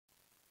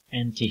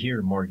And to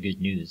hear more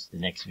good news, the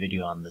next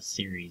video on the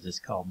series is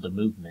called The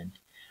Movement,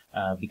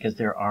 because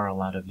there are a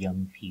lot of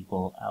young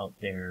people out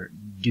there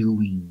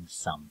doing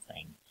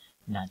something,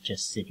 not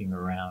just sitting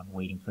around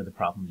waiting for the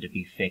problem to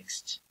be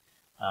fixed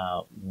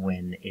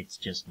when it's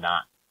just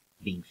not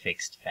being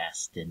fixed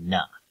fast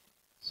enough.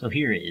 So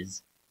here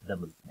is The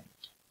Movement.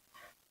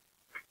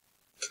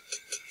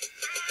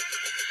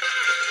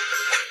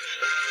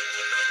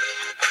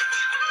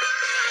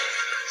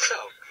 So,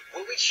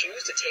 will we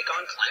choose to take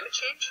on climate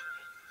change?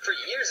 For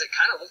years, it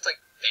kind of looked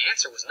like the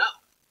answer was no.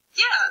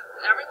 Yeah,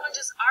 everyone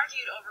just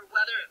argued over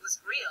whether it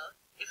was real,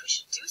 if we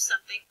should do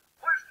something,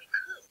 or if we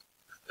could.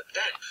 But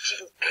then,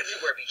 people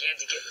everywhere began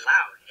to get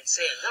loud and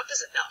say enough is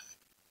enough.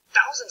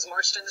 Thousands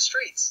marched in the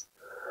streets.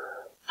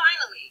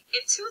 Finally,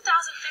 in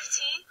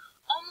 2015,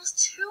 almost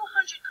 200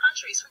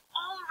 countries from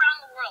all around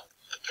the world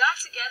got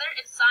together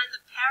and signed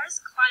the Paris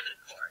Climate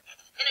Accord,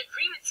 an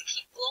agreement to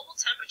keep global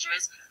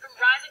temperatures from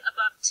rising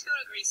above 2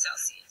 degrees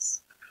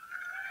Celsius.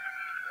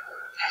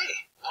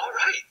 Hey, all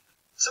right.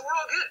 So we're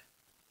all good.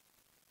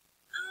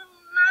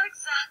 Not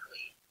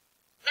exactly.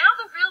 Now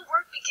the real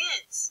work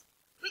begins.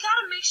 We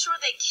gotta make sure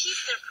they keep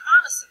their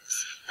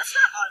promises. That's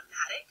not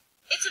automatic.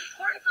 It's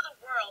important for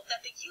the world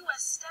that the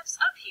U.S. steps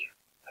up here.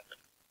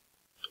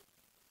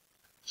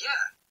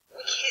 Yeah,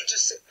 we can't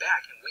just sit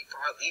back and wait for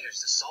our leaders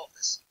to solve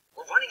this.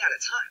 We're running out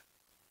of time.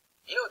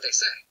 You know what they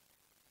say?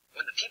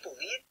 When the people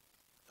lead,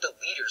 the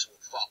leaders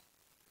will follow.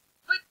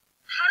 But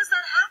how does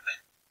that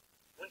happen?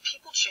 When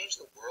people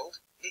change the world,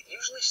 it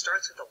usually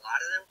starts with a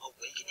lot of them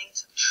awakening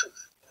to the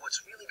truth of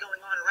what's really going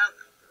on around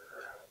them.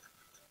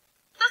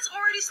 That's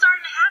already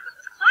starting to happen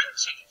with climate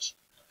change.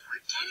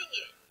 We're getting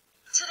it.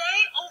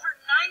 Today, over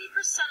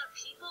 90% of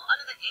people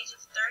under the age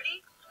of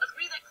 30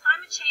 agree that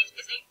climate change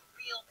is a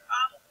real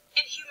problem,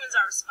 and humans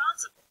are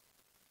responsible.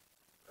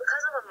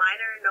 Because I'm a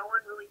minor, no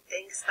one really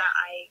thinks that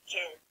I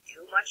can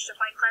do much to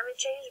fight climate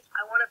change.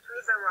 I want to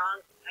prove them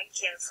wrong. I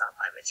can't stop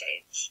climate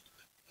change.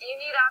 You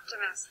need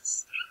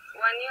optimists.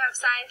 When you have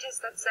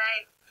scientists that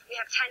say, we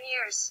have 10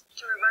 years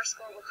to reverse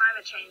global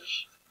climate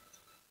change,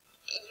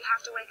 you have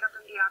to wake up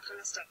and be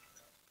optimistic.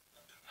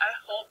 I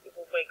hope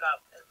people wake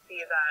up and see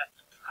that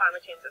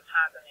climate change is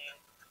happening.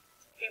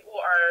 People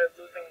are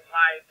losing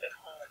lives at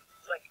home.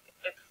 Like,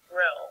 it's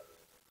real.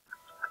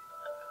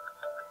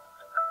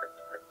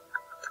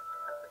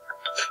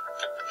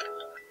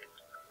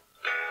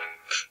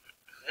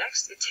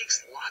 Next, it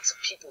takes lots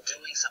of people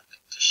doing something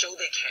to show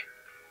they care.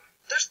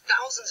 There's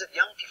thousands of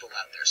young people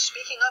out there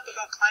speaking up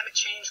about climate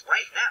change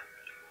right now,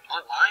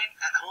 online,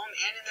 at home,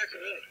 and in their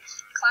communities.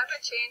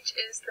 Climate change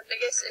is the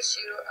biggest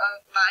issue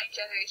of my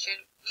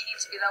generation. We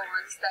need to be the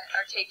ones that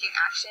are taking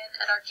action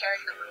and are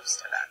caring the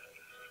most about it.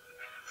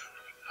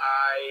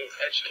 I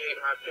educate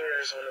my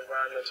peers on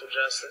environmental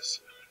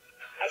justice.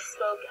 I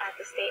spoke at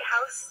the State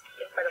House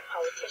in front of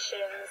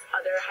politicians,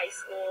 other high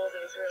schools.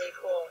 It was really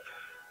cool.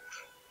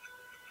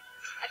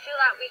 I feel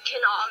that we can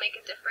all make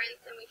a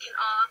difference and we can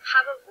all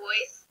have a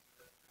voice.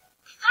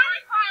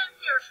 Science Science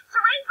here to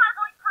raise my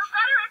voice for a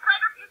better and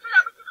brighter future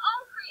that we can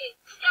all create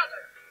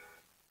together.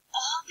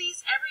 All these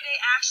everyday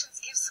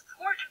actions give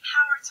support and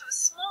power to a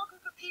small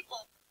group of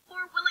people who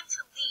are willing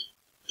to lead,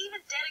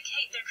 even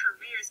dedicate their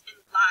careers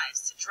and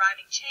lives to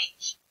driving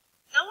change.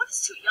 No one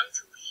is too young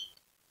to lead.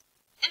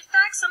 In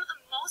fact, some of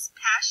the most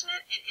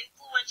passionate and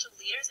influential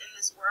leaders in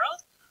this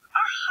world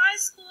are high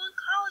school and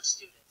college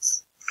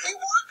students. We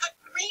want a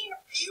green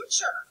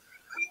future.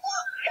 We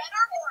want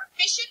better, more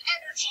efficient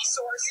energy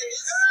sources.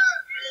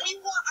 We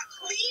want a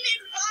clean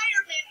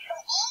environment for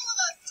all of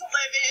us to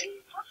live in.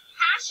 We're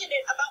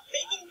passionate about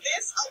making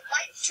this a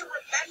life to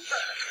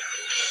remember.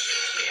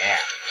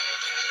 Yeah.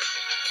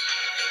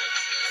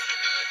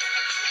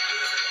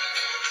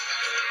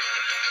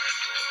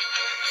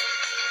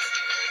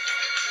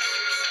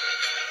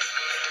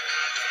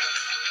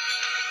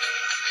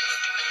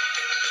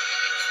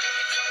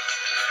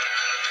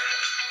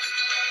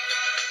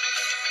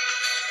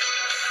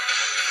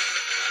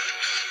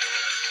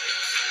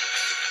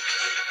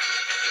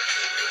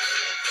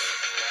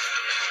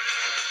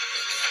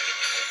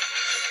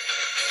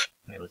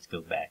 Okay, let's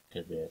go back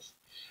to this.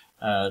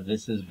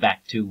 This is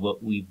back to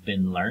what we've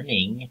been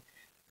learning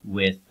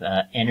with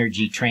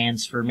energy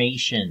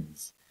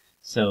transformations.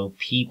 So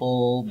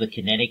people, the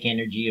kinetic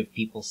energy of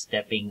people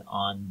stepping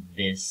on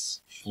this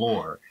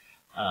floor,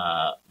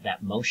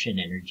 that motion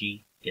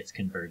energy gets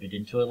converted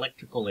into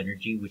electrical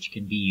energy, which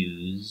can be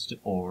used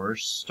or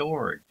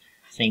stored.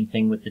 Same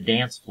thing with the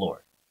dance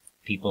floor.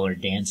 People are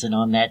dancing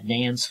on that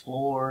dance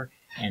floor,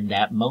 and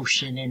that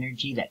motion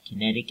energy, that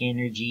kinetic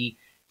energy,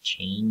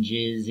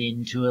 changes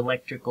into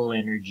electrical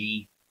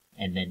energy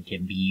and then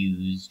can be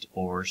used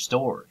or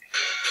stored.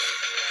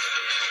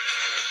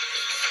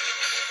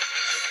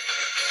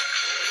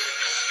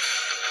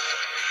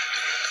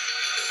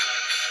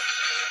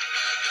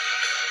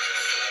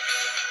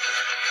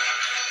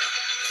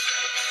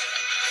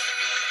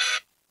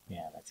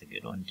 Yeah, that's a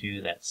good one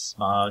too. That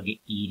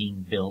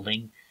smog-eating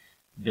building.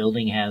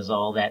 Building has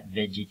all that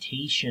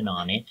vegetation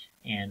on it,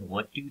 and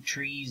what do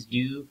trees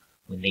do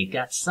when they've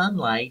got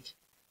sunlight?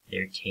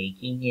 They're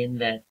taking in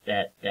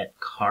that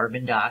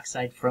carbon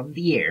dioxide from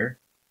the air,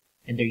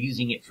 and they're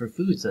using it for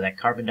food. So that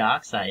carbon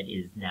dioxide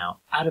is now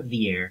out of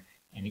the air,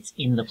 and it's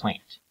in the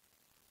plant.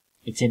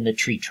 It's in the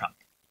tree trunk.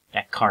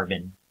 That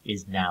carbon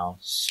is now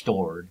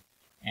stored,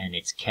 and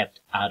it's kept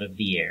out of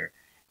the air.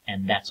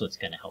 And that's what's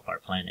going to help our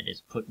planet,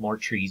 is put more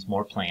trees,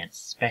 more plants,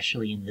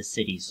 especially in the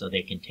cities, so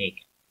they can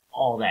take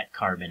all that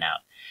carbon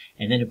out.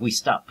 And then if we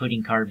stop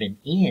putting carbon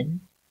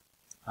in,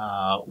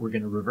 we're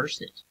going to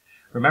reverse it.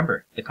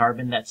 Remember, the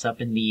carbon that's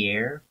up in the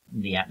air,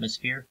 in the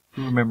atmosphere,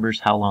 who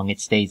remembers how long it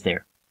stays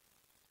there?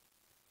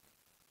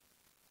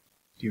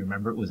 Do you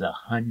remember? It was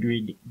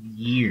 100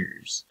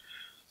 years.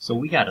 So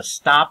we got to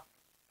stop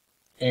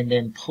and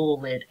then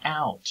pull it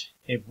out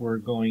if we're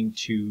going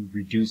to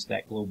reduce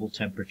that global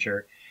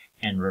temperature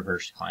and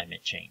reverse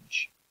climate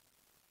change.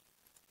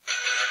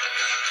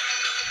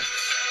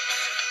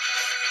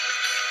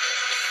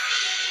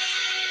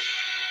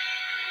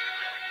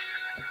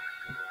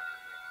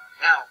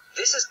 Now,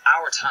 this is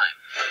our time.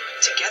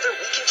 Together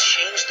we can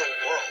change the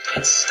world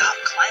and stop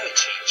climate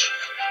change.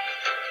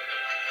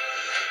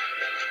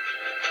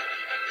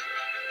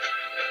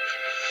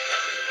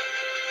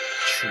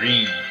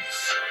 Trees.